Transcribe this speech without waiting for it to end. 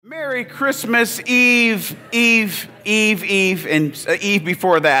Merry Christmas Eve, and Eve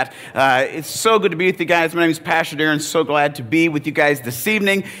before that. It's so good to be with you guys. My name is Pastor Darren. So glad to be with you guys this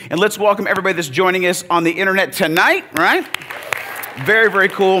evening. And let's welcome everybody that's joining us on the internet tonight, right? Very, very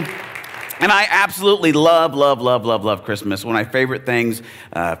cool. And I absolutely love Christmas. One of my favorite things,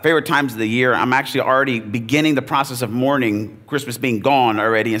 favorite times of the year. I'm actually already beginning the process of mourning Christmas being gone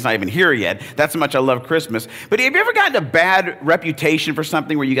already. It's not even here yet. That's how much I love Christmas. But have you ever gotten a bad reputation for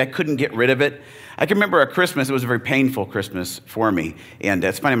something where you couldn't get rid of it? I can remember a Christmas, it was a very painful Christmas for me. And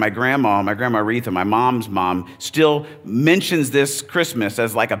it's funny, my grandma Aretha, my mom's mom, still mentions this Christmas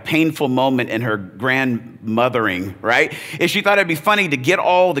as like a painful moment in her grandmothering, right? And she thought it'd be funny to get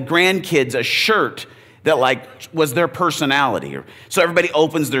all the grandkids a shirt that was their personality. So everybody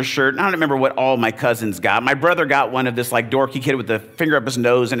opens their shirt, and I don't remember what all my cousins got. My brother got one of this dorky kid with the finger up his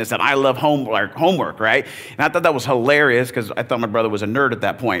nose, and it said, "I love homework," right? And I thought that was hilarious because I thought my brother was a nerd at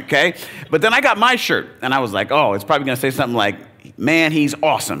that point, okay? But then I got my shirt, and I was like, oh, it's probably gonna say something like, "Man, he's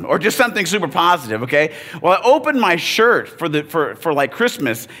awesome," or just something super positive, okay? Well, I opened my shirt for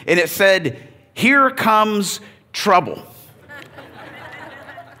Christmas, and it said, "Here comes trouble."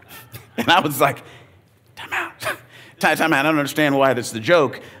 And I was like, time out. I don't understand why that's the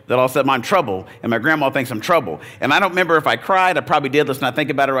joke that all of a sudden I'm trouble, and my grandma thinks I'm trouble. And I don't remember if I cried. I probably did. Let's not think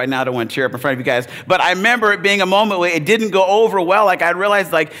about it right now. I don't want to tear up in front of you guys. But I remember it being a moment where it didn't go over well. I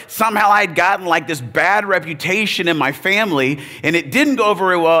realized somehow I'd gotten this bad reputation in my family, and it didn't go over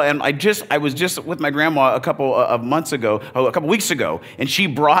very well. And I was just with my grandma a couple weeks ago, and she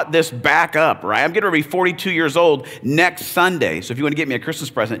brought this back up, right? I'm getting ready to be 42 years old next Sunday. So if you want to get me a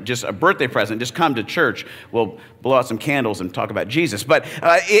Christmas present, just a birthday present, just come to church. We'll blow out some candles and talk about Jesus. But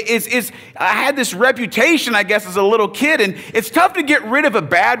I had this reputation, I guess, as a little kid, and it's tough to get rid of a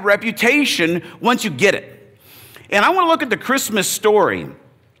bad reputation once you get it. And I want to look at the Christmas story,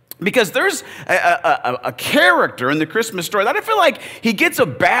 because there's a character in the Christmas story that I feel like he gets a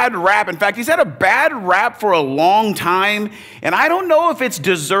bad rap. In fact, he's had a bad rap for a long time, and I don't know if it's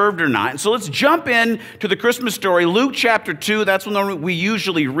deserved or not. And so let's jump in to the Christmas story, Luke chapter 2. That's when we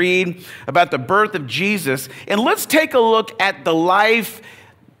usually read about the birth of Jesus. And let's take a look at the life,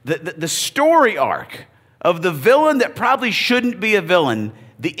 the story arc of the villain that probably shouldn't be a villain,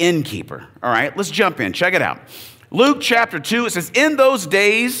 the innkeeper. All right, let's jump in. Check it out. Luke chapter 2, it says, "In those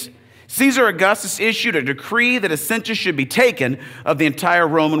days, Caesar Augustus issued a decree that a census should be taken of the entire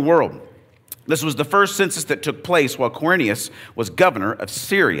Roman world. This was the first census that took place while Quirinius was governor of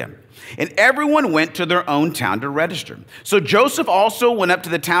Syria. And everyone went to their own town to register. So Joseph also went up to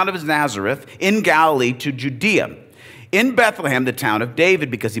the town of Nazareth in Galilee to Judea, in Bethlehem, the town of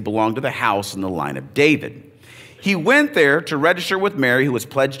David, because he belonged to the house and the line of David. He went there to register with Mary, who was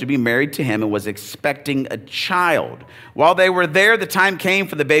pledged to be married to him and was expecting a child. While they were there, the time came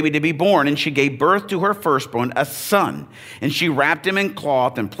for the baby to be born, and she gave birth to her firstborn, a son. And she wrapped him in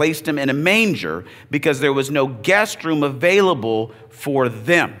cloth and placed him in a manger because there was no guest room available for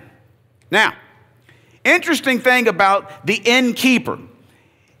them." Now, interesting thing about the innkeeper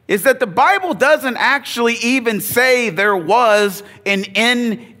is that the Bible doesn't actually even say there was an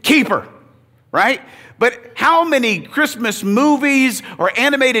innkeeper, right? But how many Christmas movies or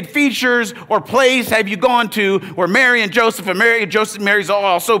animated features or plays have you gone to where Mary's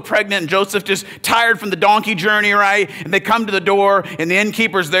all so pregnant and Joseph just tired from the donkey journey, right? And they come to the door and the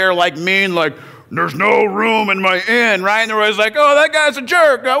innkeeper's there "There's no room in my inn," right? And they're always like, "Oh, that guy's a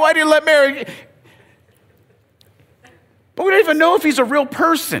jerk. Why do you let Mary?" But we don't even know if he's a real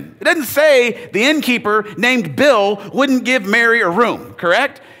person. It doesn't say the innkeeper named Bill wouldn't give Mary a room,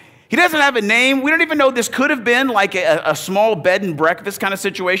 correct? He doesn't have a name. We don't even know. This could have been a small bed and breakfast kind of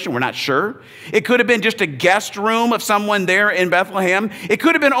situation. We're not sure. It could have been just a guest room of someone there in Bethlehem. It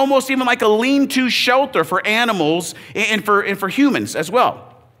could have been almost even like a lean-to shelter for animals and for humans as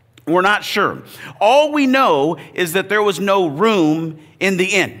well. We're not sure. All we know is that there was no room in the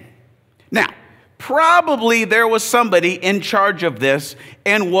inn. Now, probably there was somebody in charge of this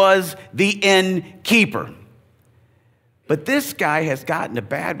and was the innkeeper. But this guy has gotten a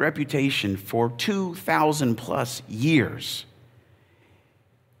bad reputation for 2,000 plus years.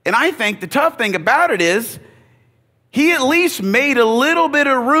 And I think the tough thing about it is he at least made a little bit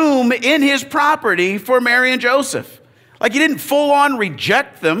of room in his property for Mary and Joseph. He didn't full on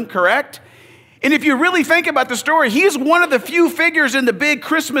reject them, correct? And if you really think about the story, he's one of the few figures in the big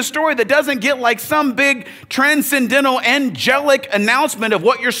Christmas story that doesn't get some big transcendental angelic announcement of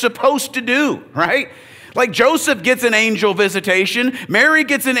what you're supposed to do, right? Joseph gets an angel visitation, Mary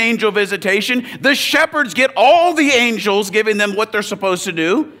gets an angel visitation, the shepherds get all the angels giving them what they're supposed to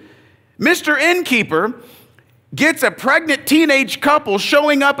do. Mr. Innkeeper gets a pregnant teenage couple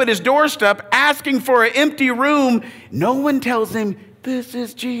showing up at his doorstep asking for an empty room. No one tells him, this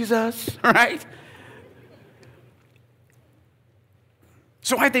is Jesus, right?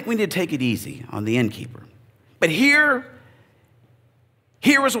 So I think we need to take it easy on the innkeeper. But here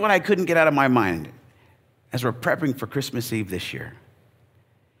was what I couldn't get out of my mind as we're prepping for Christmas Eve this year,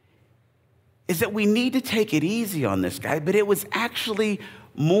 is that we need to take it easy on this guy, but it was actually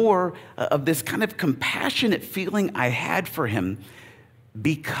more of this kind of compassionate feeling I had for him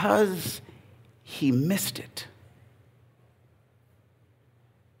because he missed it.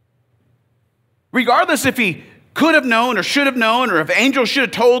 Regardless if he could have known or should have known or if angels should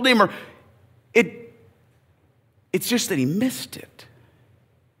have told him, it's just that he missed it.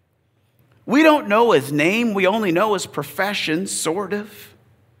 We don't know his name. We only know his profession, sort of.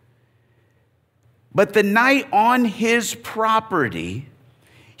 But the night on his property,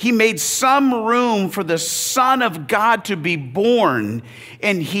 he made some room for the Son of God to be born,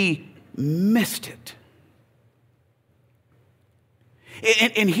 and he missed it.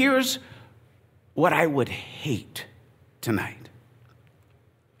 And here's what I would hate tonight,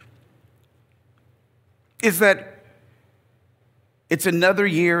 is that it's another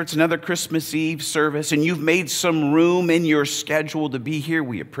year, it's another Christmas Eve service, and you've made some room in your schedule to be here.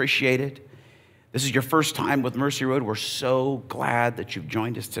 We appreciate it. This is your first time with Mercy Road. We're so glad that you've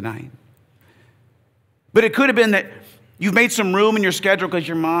joined us tonight. But it could have been that you've made some room in your schedule because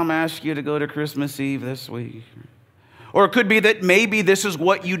your mom asked you to go to Christmas Eve this week. Or it could be that maybe this is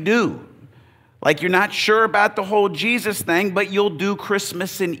what you do. Like you're not sure about the whole Jesus thing, but you'll do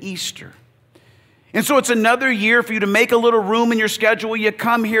Christmas and Easter. And so it's another year for you to make a little room in your schedule. You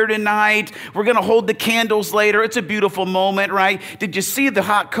come here tonight. We're going to hold the candles later. It's a beautiful moment, right? Did you see the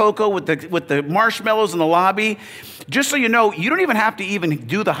hot cocoa with the marshmallows in the lobby? Just so you know, you don't even have to even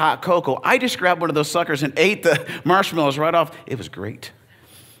do the hot cocoa. I just grabbed one of those suckers and ate the marshmallows right off. It was great.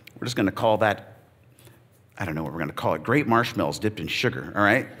 We're just going to call that, I don't know what we're going to call it, great marshmallows dipped in sugar, all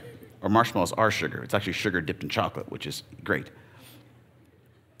right? Or marshmallows are sugar. It's actually sugar dipped in chocolate, which is great.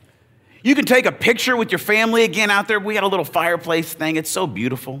 You can take a picture with your family again out there. We got a little fireplace thing. It's so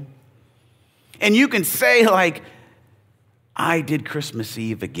beautiful. And you can say like, I did Christmas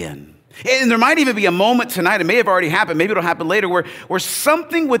Eve again. And there might even be a moment tonight, it may have already happened, maybe it'll happen later, where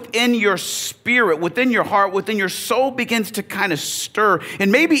something within your spirit, within your heart, within your soul begins to kind of stir.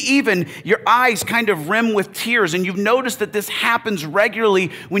 And maybe even your eyes kind of rim with tears. And you've noticed that this happens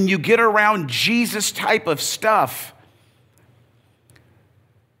regularly when you get around Jesus type of stuff.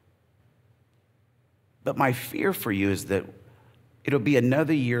 But my fear for you is that it'll be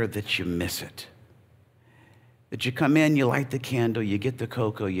another year that you miss it. That you come in, you light the candle, you get the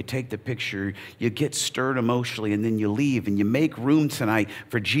cocoa, you take the picture, you get stirred emotionally, and then you leave and you make room tonight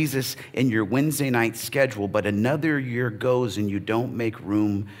for Jesus in your Wednesday night schedule, but another year goes and you don't make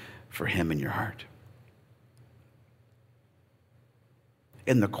room for him in your heart.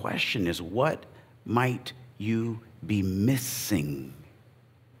 And the question is, what might you be missing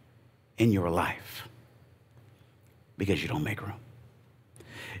in your life because you don't make room?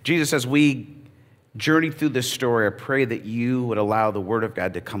 Jesus, as we journey through this story, I pray that you would allow the Word of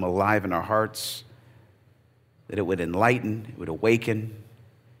God to come alive in our hearts, that it would enlighten, it would awaken,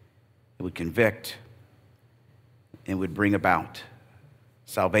 it would convict, and would bring about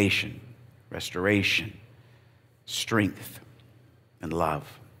salvation, restoration, strength, and love.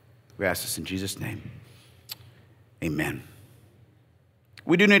 We ask this in Jesus' name. Amen.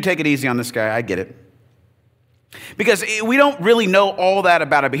 We do need to take it easy on this guy. I get it. Because we don't really know all that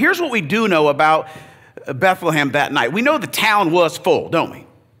about it. But here's what we do know about Bethlehem that night. We know the town was full, don't we?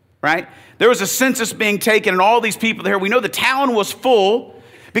 Right? There was a census being taken and all these people there. We know the town was full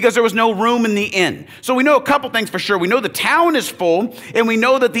because there was no room in the inn. So we know a couple things for sure. We know the town is full and we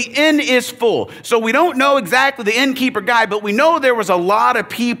know that the inn is full. So we don't know exactly the innkeeper guy, but we know there was a lot of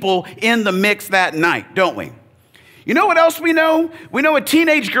people in the mix that night, don't we? You know what else we know? We know a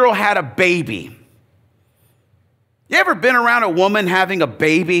teenage girl had a baby. You ever been around a woman having a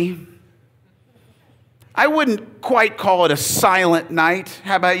baby? I wouldn't quite call it a silent night.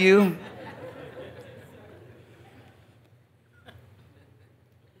 How about you?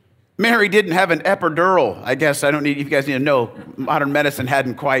 Mary didn't have an epidural. I guess I don't need, if you guys need to know, modern medicine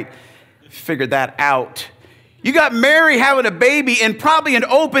hadn't quite figured that out. You got Mary having a baby in probably an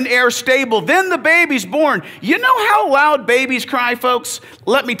open air stable. Then the baby's born. You know how loud babies cry, folks?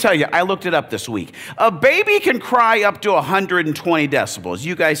 Let me tell you, I looked it up this week. A baby can cry up to 120 decibels.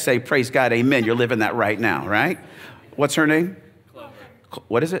 You guys say, praise God, amen. You're living that right now, right? What's her name? Clover.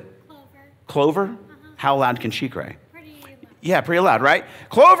 What is it? Clover. Clover? Uh-huh. How loud can she cry? Pretty loud. Yeah, pretty loud, right?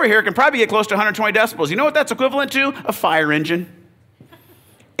 Clover here can probably get close to 120 decibels. You know what that's equivalent to? A fire engine.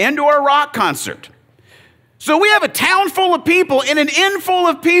 Indoor rock concert. So we have a town full of people and an inn full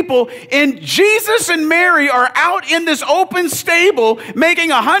of people, and Jesus and Mary are out in this open stable making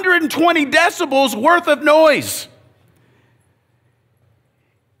 120 decibels worth of noise.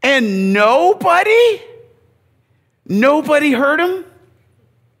 And nobody heard them?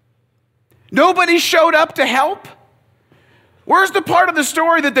 Nobody showed up to help? Where's the part of the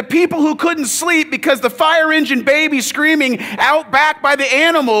story that the people who couldn't sleep because the fire engine baby screaming out back by the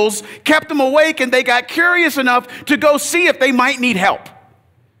animals kept them awake and they got curious enough to go see if they might need help?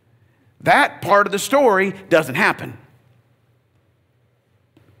 That part of the story doesn't happen.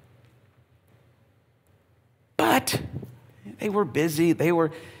 But they were busy. They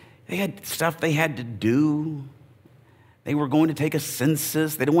had stuff they had to do. They were going to take a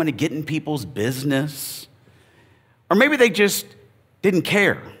census. They didn't want to get in people's business. Or maybe they just didn't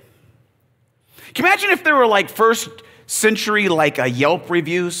care. Can you imagine if there were like first century Yelp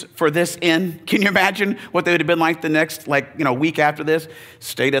reviews for this inn? Can you imagine what they would have been like the next week after this?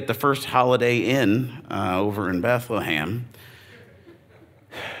 Stayed at the First Holiday Inn over in Bethlehem.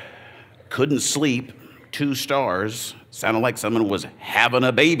 Couldn't sleep, 2 stars. Sounded like someone was having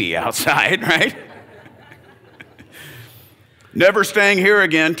a baby outside, right? Never staying here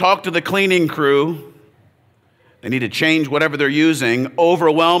again. Talk to the cleaning crew. They need to change whatever they're using.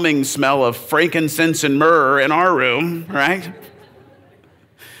 Overwhelming smell of frankincense and myrrh in our room, right?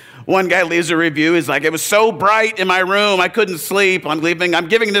 One guy leaves a review. He's like, it was so bright in my room, I couldn't sleep. I'm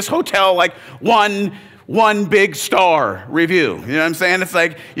giving this hotel one big star review. You know what I'm saying? It's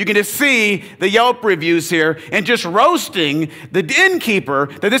like you can just see the Yelp reviews here and just roasting the innkeeper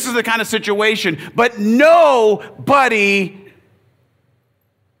that this is the kind of situation, but nobody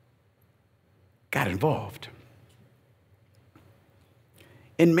got involved.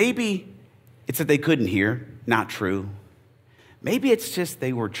 And maybe it's that they couldn't hear. Not true. Maybe it's just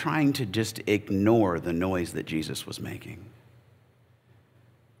they were trying to just ignore the noise that Jesus was making.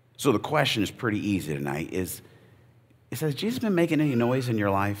 So the question is pretty easy tonight. Has Jesus been making any noise in your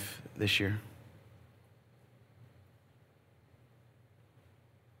life this year?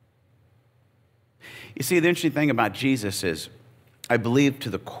 You see, the interesting thing about Jesus is I believe to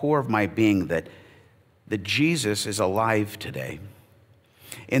the core of my being that Jesus is alive today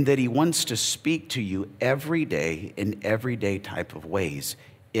and that he wants to speak to you every day in everyday type of ways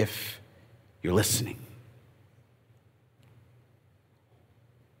if you're listening.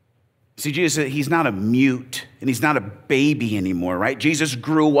 See, Jesus, he's not a mute and he's not a baby anymore, right? Jesus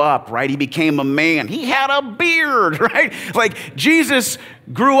grew up, right? He became a man. He had a beard, right? Like Jesus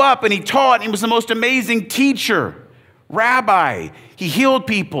grew up and he taught and he was the most amazing teacher, rabbi. He healed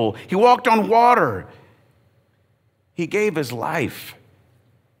people. He walked on water. He gave his life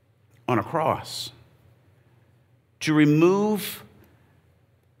on a cross to remove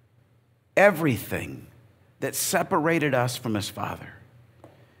everything that separated us from his Father.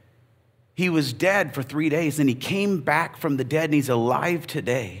 He was dead for 3 days, and he came back from the dead, and he's alive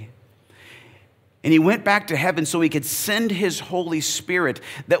today. And he went back to heaven so he could send his Holy Spirit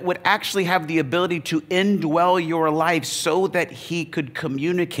that would actually have the ability to indwell your life so that he could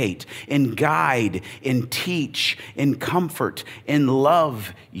communicate and guide and teach and comfort and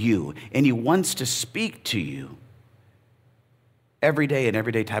love you. And he wants to speak to you every day in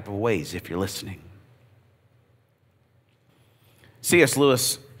everyday type of ways if you're listening. C.S.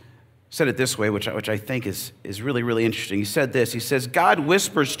 Lewis said it this way, which I think is really, really interesting. He said this. He says, God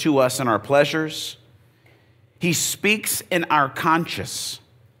whispers to us in our pleasures. He speaks in our conscience,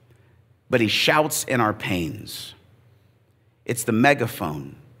 but he shouts in our pains. It's the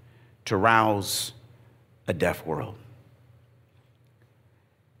megaphone to rouse a deaf world.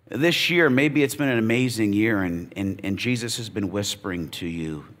 This year, maybe it's been an amazing year, and Jesus has been whispering to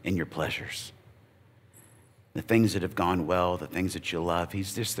you in your pleasures. The things that have gone well, the things that you love,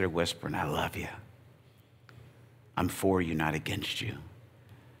 he's just there whispering, I love you. I'm for you, not against you.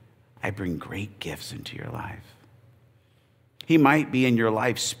 I bring great gifts into your life. He might be in your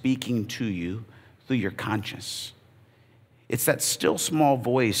life speaking to you through your conscience. It's that still small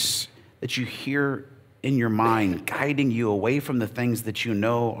voice that you hear in your mind, guiding you away from the things that you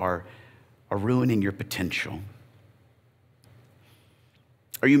know are ruining your potential.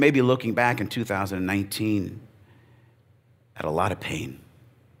 Or you may be looking back in 2019 at a lot of pain.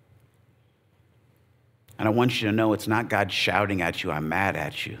 And I want you to know it's not God shouting at you, I'm mad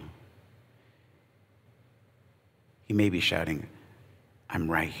at you. He may be shouting, I'm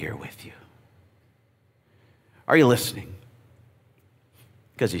right here with you. Are you listening?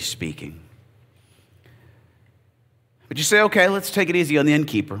 Because he's speaking. But you say, okay, let's take it easy on the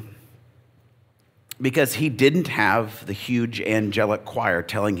innkeeper. Because he didn't have the huge angelic choir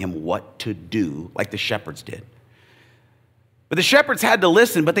telling him what to do like the shepherds did. But the shepherds had to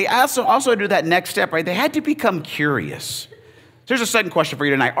listen, but they also had to do that next step, right? They had to become curious. So here's a second question for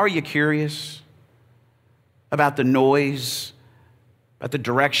you tonight. Are you curious about the noise, about the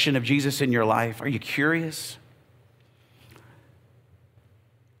direction of Jesus in your life? Are you curious?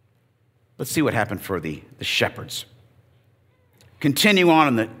 Let's see what happened for the shepherds. Continue on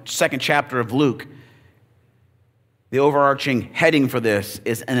in the second chapter of Luke. The overarching heading for this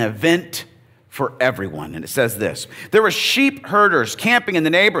is an event for everyone. And it says this: there were sheep herders camping in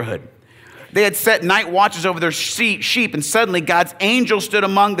the neighborhood. They had set night watches over their sheep, and suddenly God's angel stood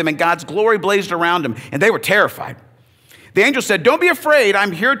among them, and God's glory blazed around them, and they were terrified. The angel said, "Don't be afraid.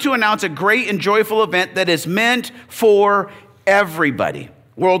 I'm here to announce a great and joyful event that is meant for everybody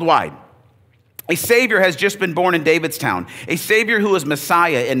worldwide. A Savior has just been born in David's town, a Savior who is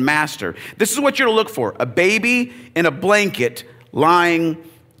Messiah and Master. This is what you're to look for: a baby in a blanket lying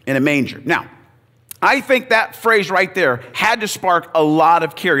in a manger." Now, I think that phrase right there had to spark a lot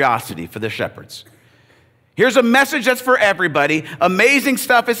of curiosity for the shepherds. Here's a message that's for everybody. Amazing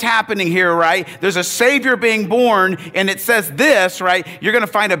stuff is happening here, right? There's a Savior being born, and it says this, right? You're going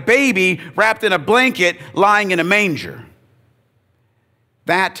to find a baby wrapped in a blanket lying in a manger.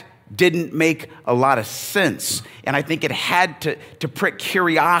 That didn't make a lot of sense, and I think it had to prick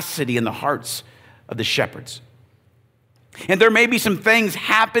curiosity in the hearts of the shepherds. And there may be some things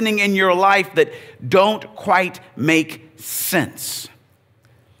happening in your life that don't quite make sense.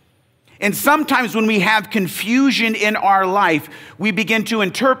 And sometimes when we have confusion in our life, we begin to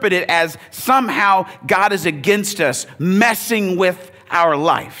interpret it as somehow God is against us, messing with our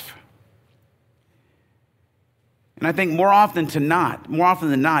life. And I think more often than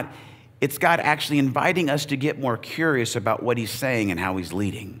not, it's God actually inviting us to get more curious about what he's saying and how he's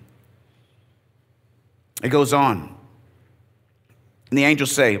leading. It goes on. And the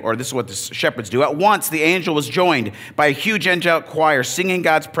angels say, or this is what the shepherds do: at once the angel was joined by a huge angelic choir singing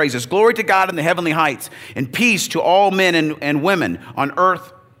God's praises. Glory to God in the heavenly heights, and peace to all men and women on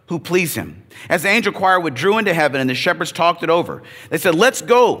earth who please him. As the angel choir withdrew into heaven and the shepherds talked it over, they said, let's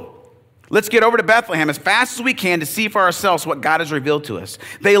go. Let's get over to Bethlehem as fast as we can to see for ourselves what God has revealed to us.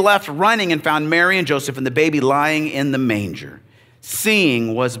 They left running and found Mary and Joseph and the baby lying in the manger.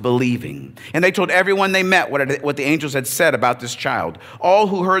 Seeing was believing. And they told everyone they met what the angels had said about this child. All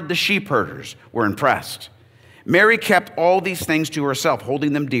who heard the sheep herders were impressed. Mary kept all these things to herself,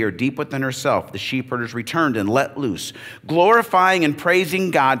 holding them dear, deep within herself. The sheep herders returned and let loose, glorifying and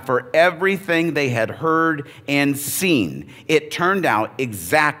praising God for everything they had heard and seen. It turned out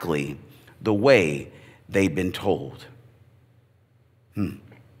exactly the way they'd been told.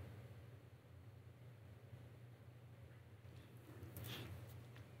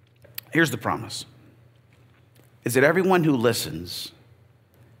 Here's the promise: is that everyone who listens,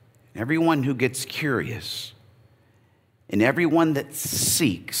 everyone who gets curious, and everyone that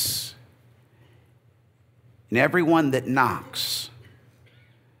seeks, and everyone that knocks,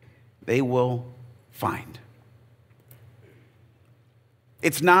 they will find.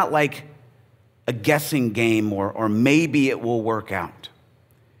 It's not like a guessing game or maybe it will work out.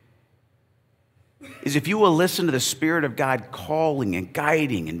 Is if you will listen to the Spirit of God calling and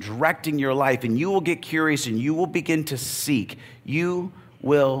guiding and directing your life, and you will get curious and you will begin to seek, you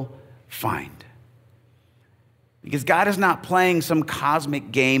will find. Because God is not playing some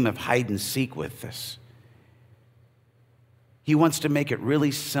cosmic game of hide and seek with us. He wants to make it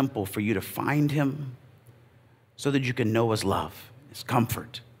really simple for you to find him so that you can know his love, his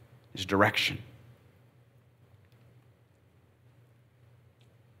comfort, his direction.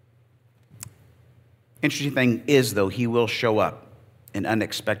 Interesting thing is, though, he will show up in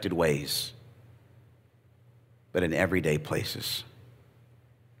unexpected ways, but in everyday places.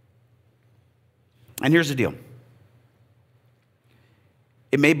 And here's the deal.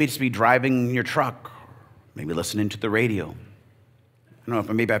 It may be just be driving your truck, maybe listening to the radio. I don't know if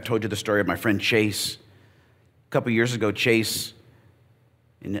maybe I've told you the story of my friend Chase. A couple years ago, Chase,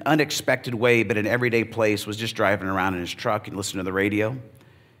 in an unexpected way, but in an everyday place, was just driving around in his truck and listening to the radio.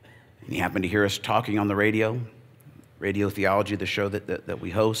 And he happened to hear us talking on the radio, Radio Theology, the show that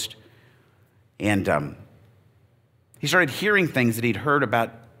we host. And he started hearing things that he'd heard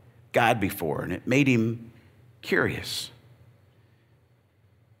about God before, and it made him curious.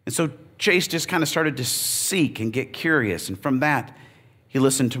 And so Chase just kind of started to seek and get curious. And from that, he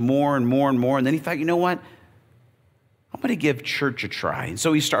listened to more and more and more. And then he thought, you know what? I'm going to give church a try. And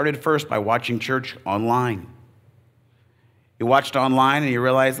so he started first by watching church online. He watched online and he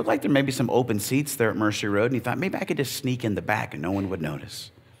realized, looked like there may be some open seats there at Mercy Road. And he thought, maybe I could just sneak in the back and no one would notice.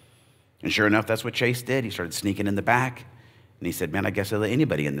 And sure enough, that's what Chase did. He started sneaking in the back. And he said, man, I guess I'll let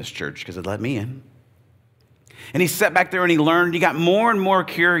anybody in this church because it let me in. And he sat back there and he learned. He got more and more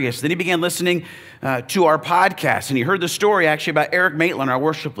curious. Then he began listening to our podcast. And he heard the story actually about Eric Maitland, our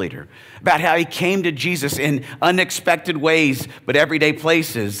worship leader, about how he came to Jesus in unexpected ways, but everyday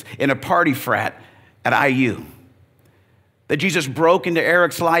places in a party frat at IU. That Jesus broke into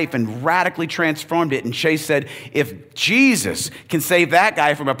Eric's life and radically transformed it. And Chase said, if Jesus can save that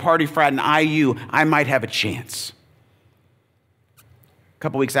guy from a party frat in IU, I might have a chance. A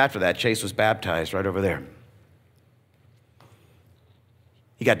couple weeks after that, Chase was baptized right over there.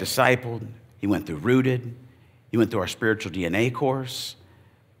 He got discipled. He went through Rooted. He went through our spiritual DNA course.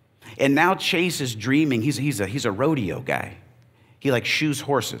 And now Chase is dreaming. He's a rodeo guy. He like shoes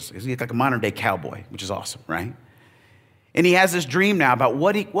horses. He's like a modern day cowboy, which is awesome, right? And he has this dream now about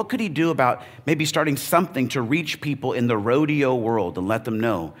what could he do about maybe starting something to reach people in the rodeo world and let them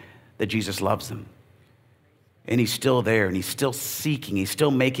know that Jesus loves them. And he's still there, and he's still seeking. He's still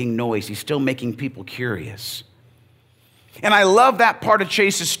making noise. He's still making people curious. And I love that part of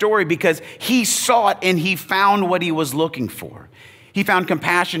Chase's story because he saw it and he found what he was looking for. He found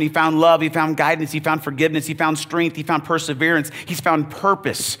compassion, he found love, he found guidance, he found forgiveness, he found strength, he found perseverance. He's found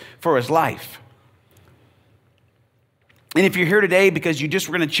purpose for his life. And if you're here today because you just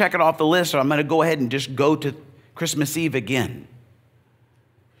were going to check it off the list, or I'm going to go ahead and just go to Christmas Eve again,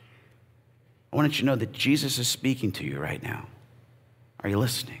 I want you to know that Jesus is speaking to you right now. Are you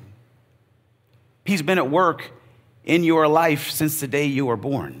listening? He's been at work in your life since the day you were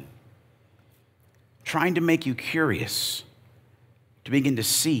born, trying to make you curious, to begin to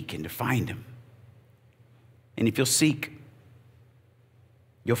seek and to find him. And if you'll seek,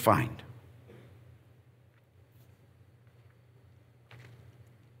 you'll find.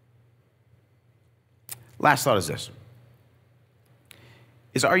 Last thought is this.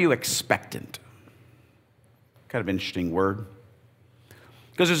 Are you expectant? Kind of interesting word.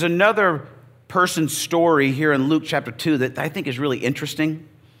 Because there's another person's story here in Luke chapter 2 that I think is really interesting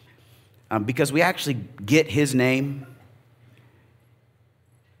because we actually get his name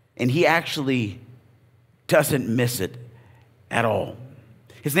and he actually doesn't miss it at all.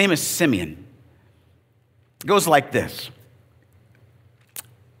 His name is Simeon. It goes like this.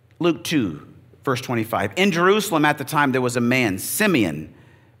 Luke 2, verse 25. In Jerusalem at the time there was a man, Simeon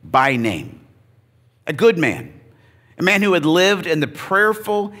by name, a good man, a man who had lived in the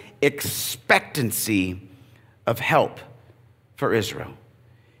prayerful expectancy of help for Israel.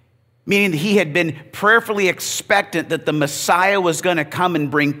 Meaning that he had been prayerfully expectant that the Messiah was going to come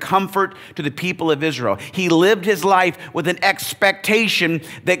and bring comfort to the people of Israel. He lived his life with an expectation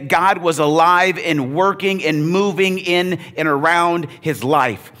that God was alive and working and moving in and around his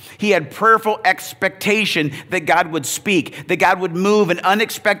life. He had prayerful expectation that God would speak, that God would move in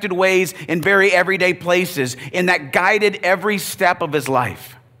unexpected ways in very everyday places, and that guided every step of his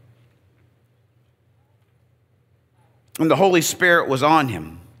life. And the Holy Spirit was on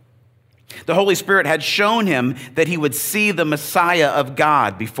him. The Holy Spirit had shown him that he would see the Messiah of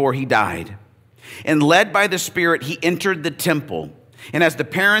God before he died. And led by the Spirit, he entered the temple. And as the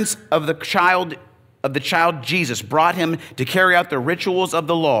parents of the child Jesus brought him to carry out the rituals of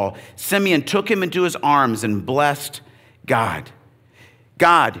the law, Simeon took him into his arms and blessed God.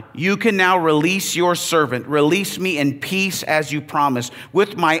 God, you can now release your servant. Release me in peace as you promised.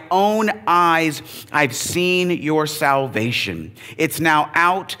 With my own eyes, I've seen your salvation. It's now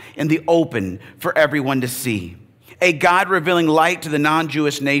out in the open for everyone to see. A God revealing light to the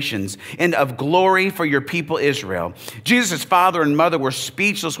non-Jewish nations and of glory for your people Israel. Jesus' father and mother were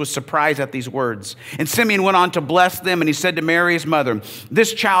speechless with surprise at these words. And Simeon went on to bless them, and he said to Mary, his mother,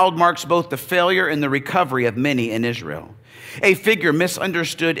 this child marks both the failure and the recovery of many in Israel. A figure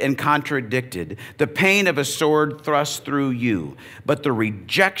misunderstood and contradicted, the pain of a sword thrust through you, but the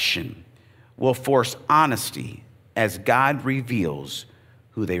rejection will force honesty as God reveals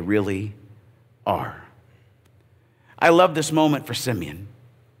who they really are. I love this moment for Simeon,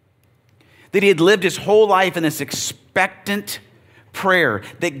 that he had lived his whole life in this expectant prayer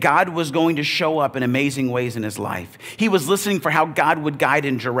that God was going to show up in amazing ways in his life. He was listening for how God would guide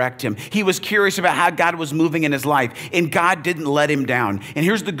and direct him. He was curious about how God was moving in his life, and God didn't let him down. And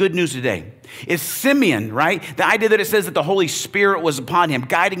here's the good news today. Is Simeon, right? The idea that it says that the Holy Spirit was upon him,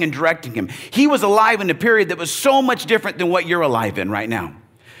 guiding and directing him. He was alive in a period that was so much different than what you're alive in right now.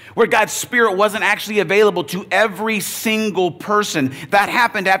 where God's Spirit wasn't actually available to every single person. That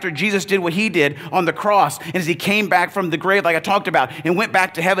happened after Jesus did what he did on the cross, and as he came back from the grave, like I talked about, and went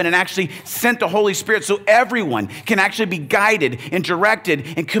back to heaven and actually sent the Holy Spirit so everyone can actually be guided and directed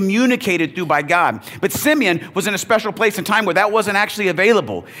and communicated through by God. But Simeon was in a special place and time where that wasn't actually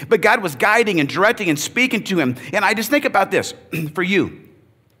available, but God was guiding and directing and speaking to him. And I just think about this for you.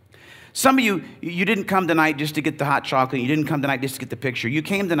 Some of you didn't come tonight just to get the hot chocolate. You didn't come tonight just to get the picture. You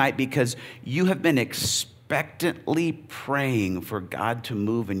came tonight because you have been expectantly praying for God to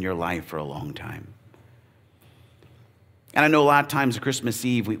move in your life for a long time. And I know a lot of times at Christmas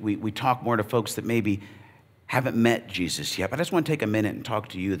Eve, we talk more to folks that maybe haven't met Jesus yet. But I just want to take a minute and talk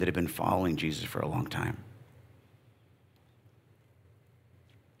to you that have been following Jesus for a long time.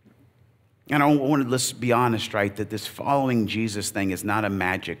 And I want to, let's be honest, right, that this following Jesus thing is not a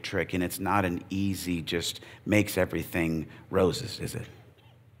magic trick, and it's not an easy, just makes everything roses, is it?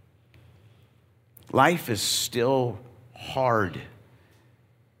 Life is still hard.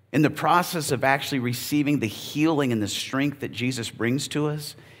 In the process of actually receiving the healing and the strength that Jesus brings to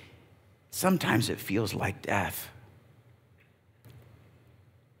us, sometimes it feels like death.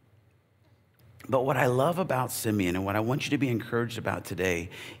 But what I love about Simeon and what I want you to be encouraged about today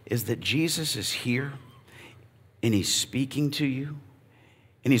is that Jesus is here and he's speaking to you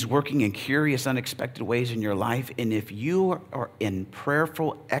and he's working in curious, unexpected ways in your life. And if you are in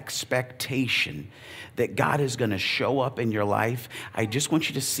prayerful expectation that God is going to show up in your life, I just want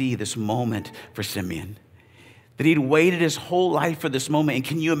you to see this moment for Simeon. That he'd waited his whole life for this moment. And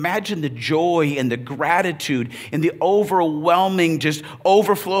can you imagine the joy and the gratitude and the overwhelming just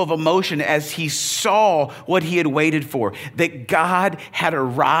overflow of emotion as he saw what he had waited for? That God had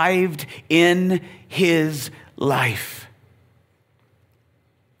arrived in his life.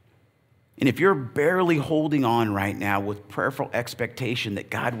 And if you're barely holding on right now with prayerful expectation that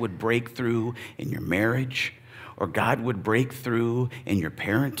God would break through in your marriage, or God would break through in your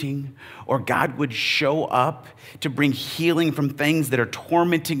parenting, or God would show up to bring healing from things that are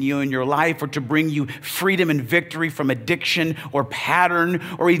tormenting you in your life, or to bring you freedom and victory from addiction or pattern,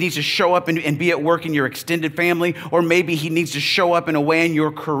 or he needs to show up and be at work in your extended family, or maybe he needs to show up in a way in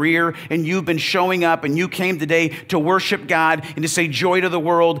your career, and you've been showing up and you came today to worship God and to say joy to the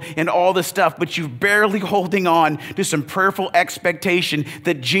world and all this stuff, but you're barely holding on to some prayerful expectation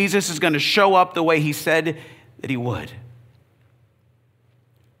that Jesus is going to show up the way he said that he would.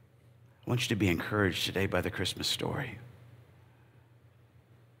 I want you to be encouraged today by the Christmas story.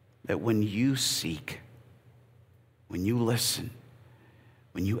 That when you seek, when you listen,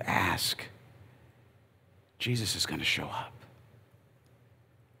 when you ask, Jesus is going to show up.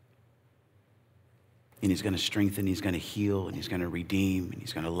 And he's going to strengthen, he's going to heal, and he's going to redeem, and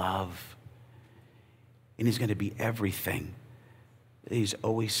he's going to love. And he's going to be everything that he's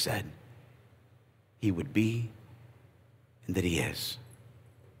always said he would be and that he is.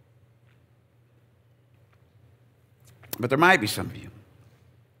 But there might be some of you.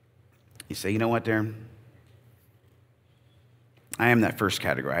 You say, you know what, Darren? I am that first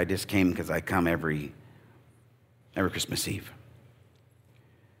category. I just came because I come every Christmas Eve.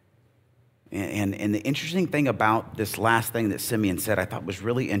 And the interesting thing about this last thing that Simeon said, I thought was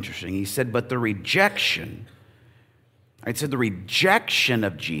really interesting. He said, but the rejection, I said the rejection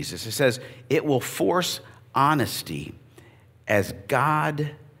of Jesus, it says, it will force honesty as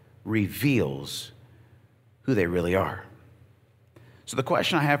God reveals who they really are. So the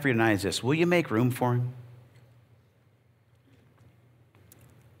question I have for you tonight is this: will you make room for him?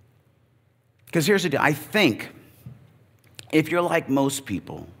 Because here's the deal. I think if you're like most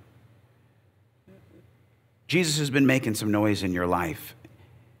people, Jesus has been making some noise in your life,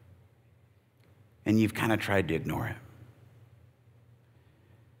 and you've kind of tried to ignore it.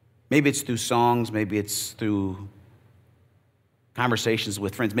 Maybe it's through songs, maybe it's through conversations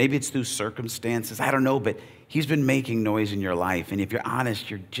with friends, maybe it's through circumstances, I don't know, but he's been making noise in your life, and if you're honest,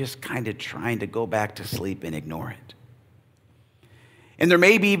 you're just kind of trying to go back to sleep and ignore it. And there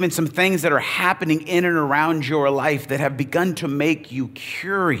may be even some things that are happening in and around your life that have begun to make you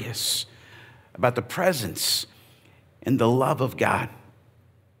curious about the presence and the love of God.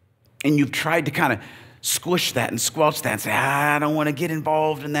 And you've tried to kind of squish that and squelch that and say, I don't want to get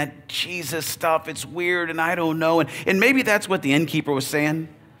involved in that Jesus stuff. It's weird and I don't know. And maybe that's what the innkeeper was saying.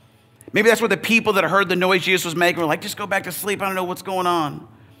 Maybe that's what the people that heard the noise Jesus was making were like, just go back to sleep. I don't know what's going on.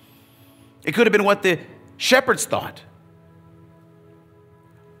 It could have been what the shepherds thought.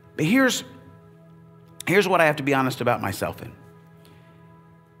 But here's what I have to be honest about myself in.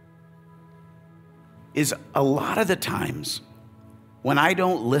 Is a lot of the times when I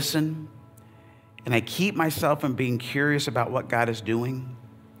don't listen and I keep myself from being curious about what God is doing,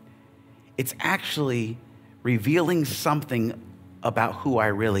 It's actually revealing something about who I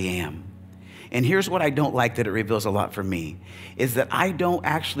really am. And here's what I don't like that it reveals a lot for me, is that I don't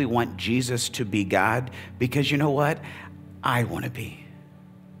actually want Jesus to be God, because you know what? I want to be.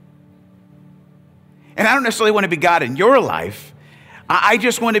 And I don't necessarily want to be God in your life. I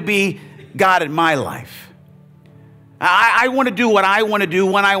just want to be God in my life. I want to do what I want to do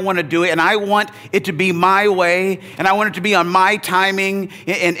when I want to do it, and I want it to be my way, and I want it to be on my timing,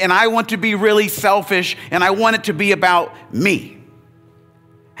 and I want to be really selfish, and I want it to be about me.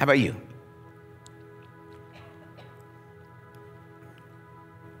 How about you?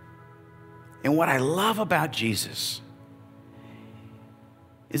 And what I love about Jesus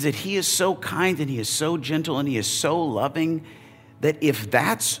is that he is so kind and he is so gentle and he is so loving that if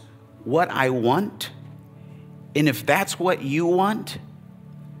that's what I want, and if that's what you want,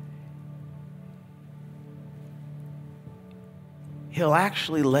 he'll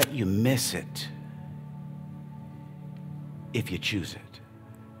actually let you miss it if you choose it.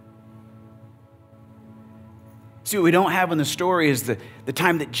 See, what we don't have in the story is the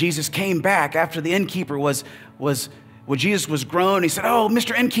time that Jesus came back after the innkeeper Jesus was grown. He said, "Oh,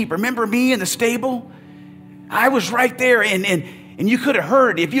 Mr. Innkeeper, remember me in the stable? I was right there, and you could have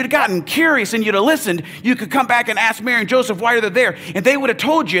heard. If you'd have gotten curious and you'd have listened, you could come back and ask Mary and Joseph why they're there. And they would have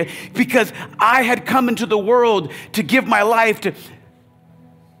told you, because I had come into the world to give my life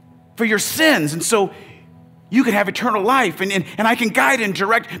for your sins. And so you can have eternal life, and I can guide and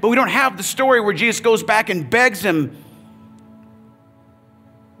direct." But we don't have the story where Jesus goes back and begs him.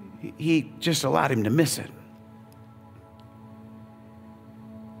 He just allowed him to miss it.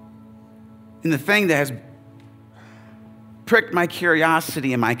 And the thing that has pricked my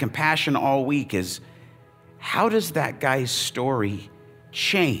curiosity and my compassion all week is, how does that guy's story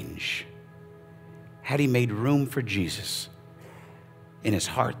change had he made room for Jesus in his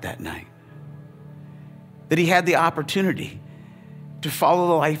heart that night? That he had the opportunity to follow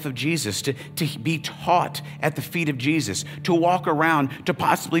the life of Jesus, to be taught at the feet of Jesus, to walk around, to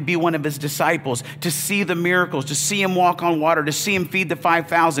possibly be one of his disciples, to see the miracles, to see him walk on water, to see him feed the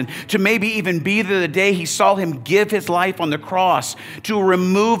 5,000, to maybe even be there the day he saw him give his life on the cross to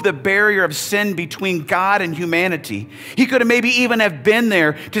remove the barrier of sin between God and humanity. He could have maybe even have been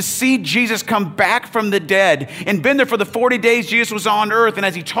there to see Jesus come back from the dead and been there for the 40 days Jesus was on earth, and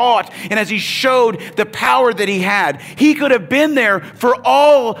as he taught and as he showed the power that he had. He could have been there for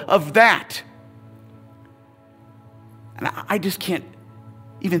all of that. And I just can't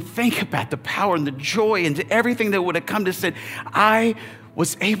even think about the power and the joy and everything that would have come to say, I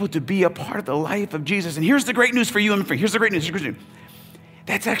was able to be a part of the life of Jesus. And here's the great news for you and me. Here's the great news.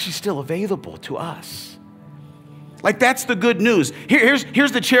 That's actually still available to us. Like, that's the good news.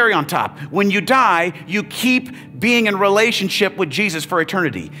 Here's the cherry on top. When you die, you keep being in relationship with Jesus for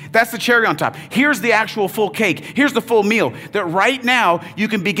eternity. That's the cherry on top. Here's the actual full cake. Here's the full meal. That right now, you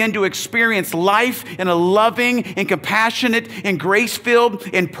can begin to experience life in a loving and compassionate and grace-filled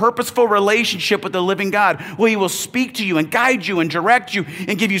and purposeful relationship with the living God, where he will speak to you and guide you and direct you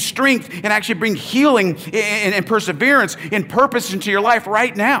and give you strength and actually bring healing and perseverance and purpose into your life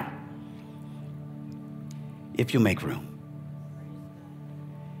right now. If you make room,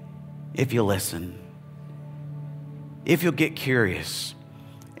 if you listen, if you'll get curious,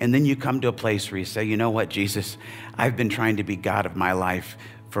 and then you come to a place where you say, you know what, Jesus, I've been trying to be God of my life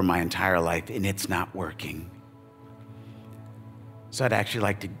for my entire life, and it's not working. So I'd actually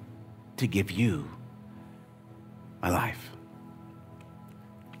like to give you my life.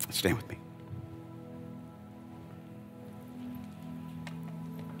 Stand with me.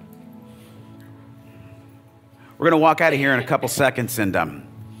 We're going to walk out of here in a couple seconds, and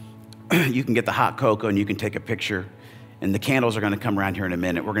you can get the hot cocoa and you can take a picture. And the candles are going to come around here in a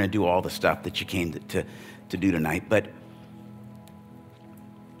minute. We're going to do all the stuff that you came to do tonight. But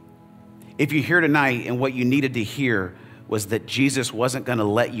if you're here tonight and what you needed to hear was that Jesus wasn't going to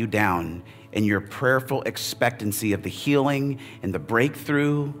let you down in your prayerful expectancy of the healing and the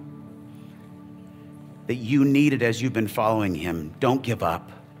breakthrough that you needed as you've been following him, don't give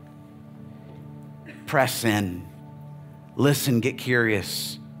up. Press in. Listen, get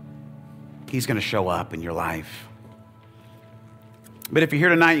curious. He's going to show up in your life. But if you're here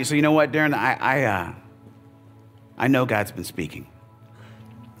tonight, you say, you know what, Darren, I know God's been speaking.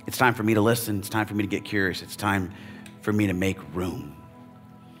 It's time for me to listen. It's time for me to get curious. It's time for me to make room.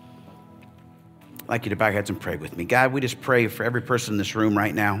 I'd like you to bow your heads and pray with me. God, we just pray for every person in this room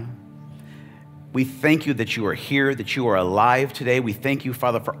right now. We thank you that you are here, that you are alive today. We thank you,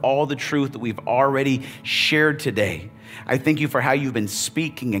 Father, for all the truth that we've already shared today. I thank you for how you've been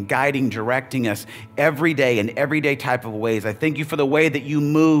speaking and guiding, directing us every day in everyday type of ways. I thank you for the way that you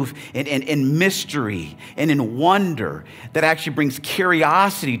move in mystery and in wonder that actually brings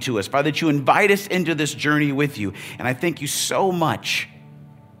curiosity to us. Father, that you invite us into this journey with you. And I thank you so much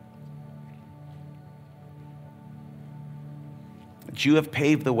that you have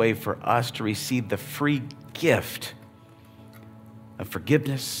paved the way for us to receive the free gift of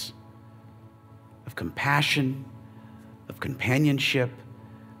forgiveness, of compassion, of companionship,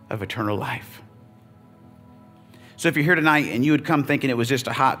 of eternal life. So if you're here tonight and you would come thinking it was just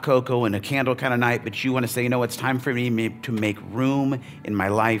a hot cocoa and a candle kind of night, but you want to say, you know, it's time for me to make room in my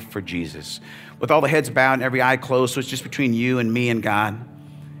life for Jesus. With all the heads bowed and every eye closed, so it's just between you and me and God.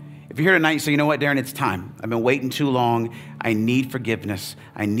 If you're here tonight and you say, you know what, Darren, it's time. I've been waiting too long. I need forgiveness.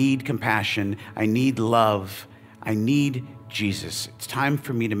 I need compassion. I need love. I need Jesus. It's time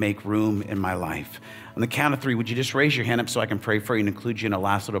for me to make room in my life. On the count of 3, would you just raise your hand up so I can pray for you and include you in a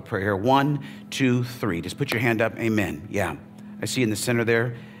last little prayer? 1, 2, 3. Just put your hand up. Amen. Yeah. I see in the center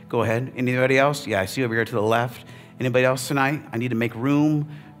there. Go ahead. Anybody else? Yeah, I see over here to the left. Anybody else tonight? I need to make room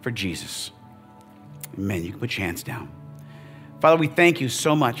for Jesus. Amen. You can put your hands down. Father, we thank you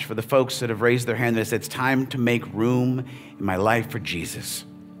so much for the folks that have raised their hand that said, it's time to make room in my life for Jesus.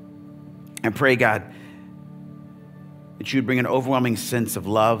 I pray, God, that you would bring an overwhelming sense of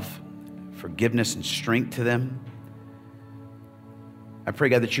love, forgiveness, and strength to them. I pray,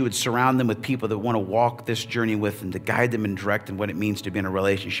 God, that you would surround them with people that want to walk this journey with and to guide them and direct them what it means to be in a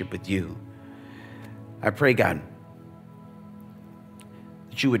relationship with you. I pray, God,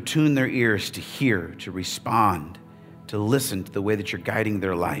 that you would tune their ears to hear, to respond, to listen to the way that you're guiding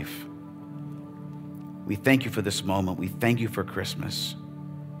their life. We thank you for this moment. We thank you for Christmas.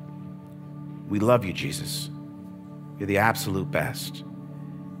 We love you, Jesus. You're the absolute best.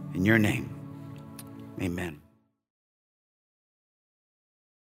 In your name, amen.